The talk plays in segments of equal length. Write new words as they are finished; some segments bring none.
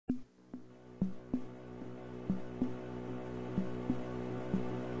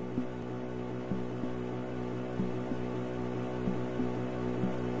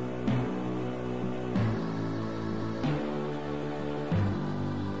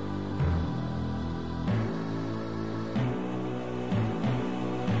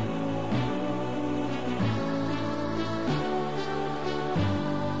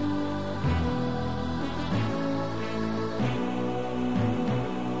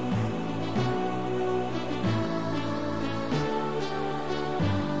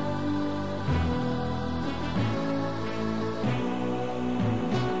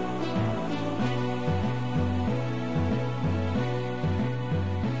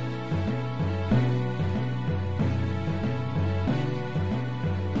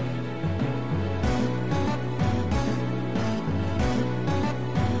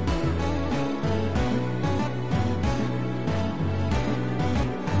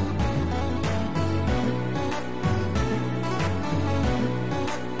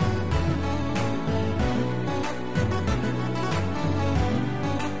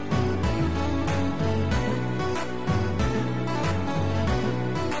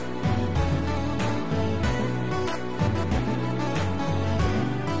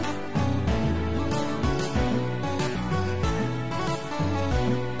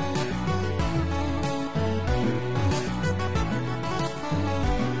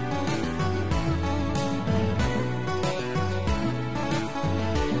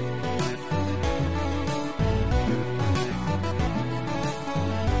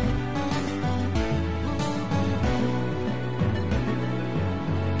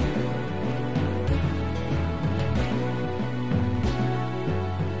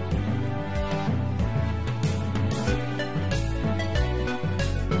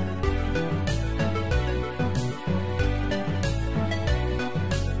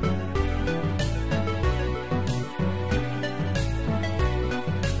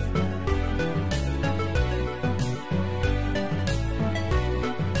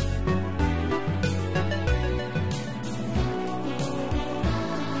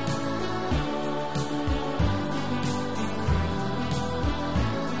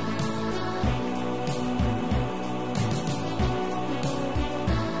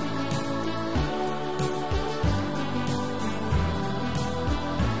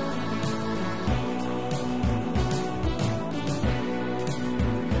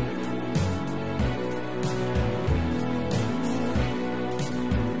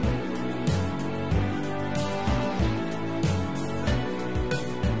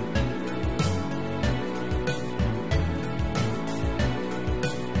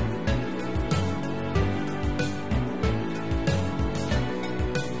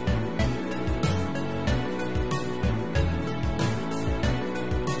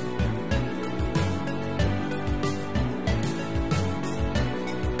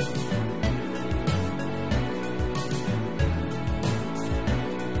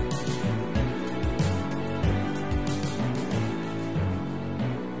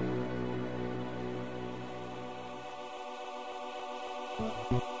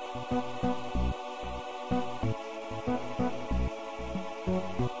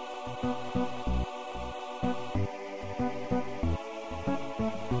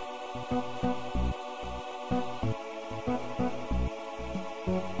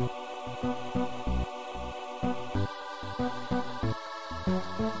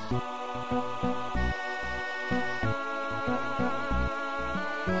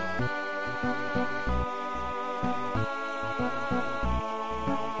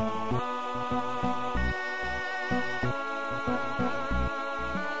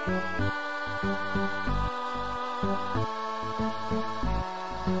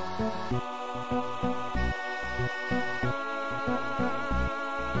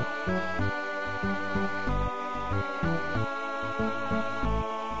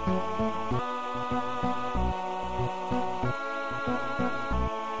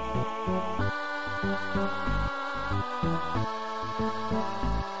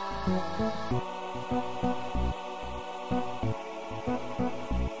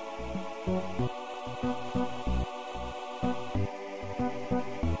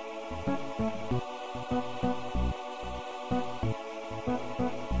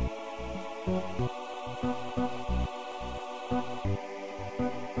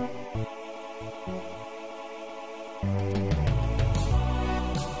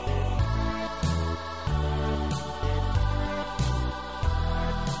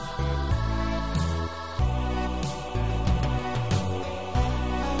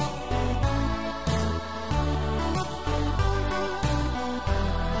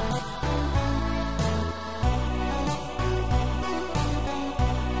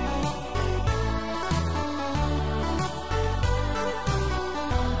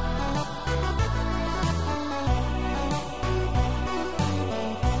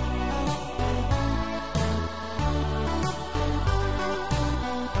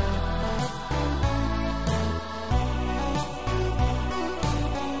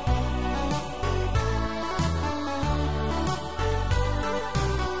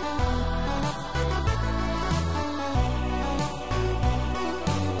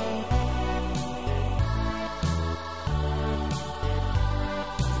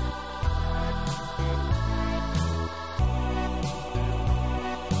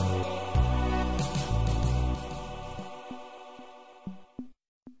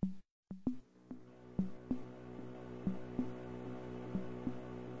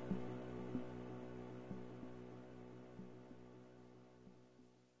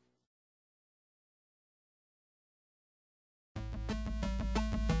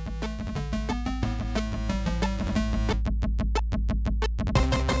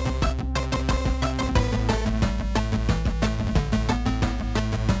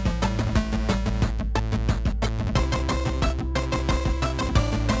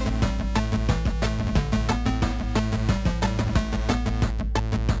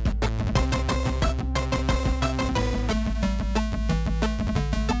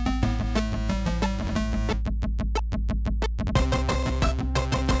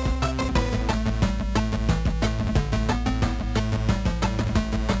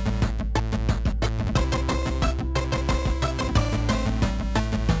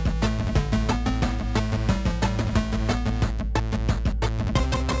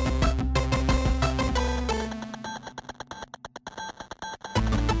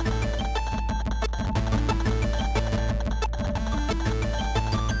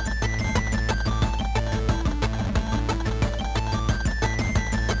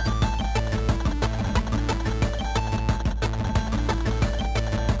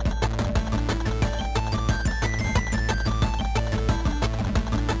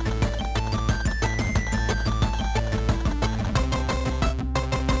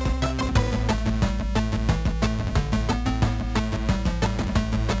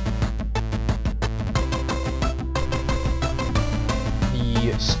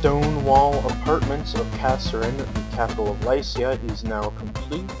stone wall apartments of Kaseryn, the capital of Lycia, is now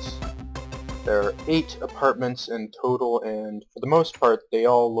complete. There are 8 apartments in total, and for the most part they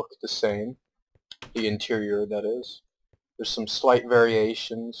all look the same. The interior, that is. There's some slight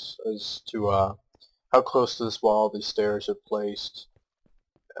variations as to how close to this wall these stairs are placed,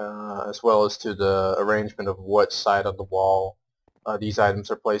 as well as to the arrangement of what side of the wall these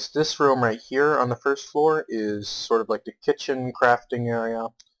items are placed. This room right here on the first floor is sort of like the kitchen crafting area.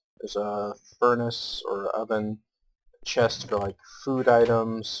 There's a furnace or oven, a chest for like food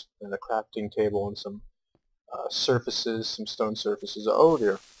items, and a crafting table, and some surfaces, some stone surfaces. Oh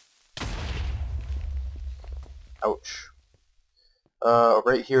dear. Ouch.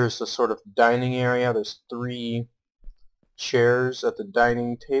 Right here is the sort of dining area. There's 3 chairs at the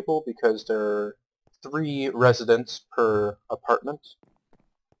dining table because there are 3 residents per apartment.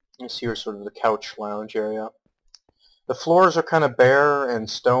 This here is sort of the couch lounge area. The floors are kind of bare and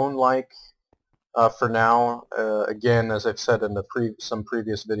stone-like for now. Again, as I've said in some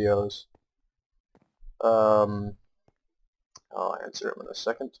previous videos. I'll answer them in a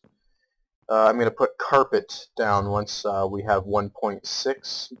second. I'm going to put carpet down once we have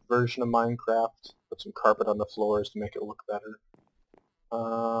 1.6 version of Minecraft. Put some carpet on the floors to make it look better.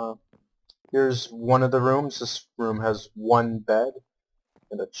 Here's one of the rooms. This room has 1 bed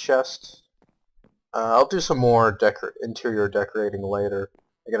and a chest. I'll do some more interior decorating later.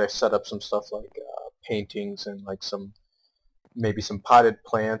 I gotta set up some stuff like paintings and like maybe some potted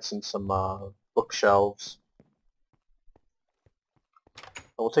plants and some bookshelves.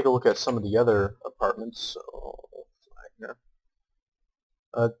 We'll take a look at some of the other apartments. So, here.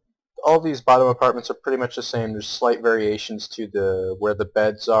 All these bottom apartments are pretty much the same. There's slight variations to where the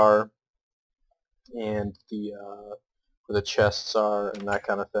beds are and where the chests are and that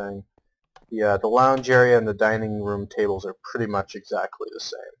kind of thing. The lounge area and the dining room tables are pretty much exactly the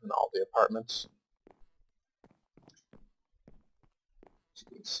same in all the apartments. As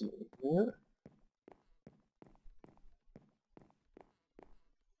you can see here.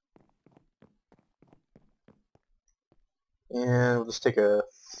 And we'll just take a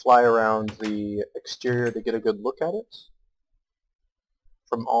fly around the exterior to get a good look at it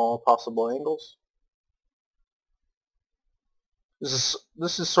from all possible angles. This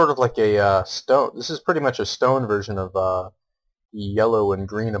is sort of like a stone. This is pretty much a stone version of the yellow and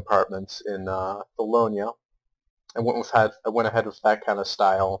green apartments in Bologna. I went ahead with that kind of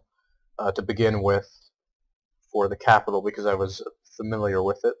style to begin with for the capital because I was familiar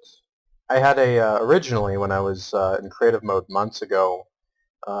with it. I had originally when I was in creative mode months ago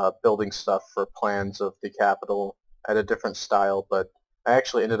building stuff for plans of the capital. I had a different style, but I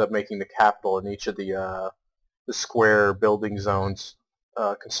actually ended up making the capital in each of the square building zones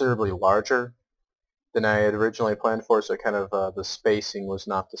considerably larger than I had originally planned for, so kind of the spacing was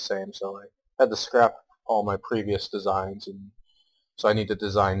not the same, so I had to scrap all my previous designs, and so I need to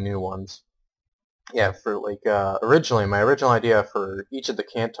design new ones. Yeah, for like originally, my original idea for each of the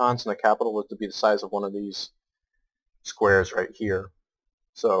cantons in the capital was to be the size of one of these squares right here.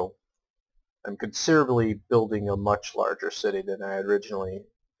 So I'm considerably building a much larger city than I had originally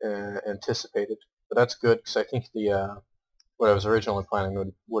anticipated. But that's good because I think what I was originally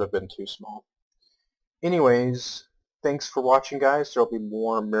planning would have been too small. Anyways, thanks for watching, guys. There will be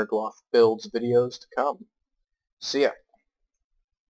more Mirglof builds videos to come. See ya.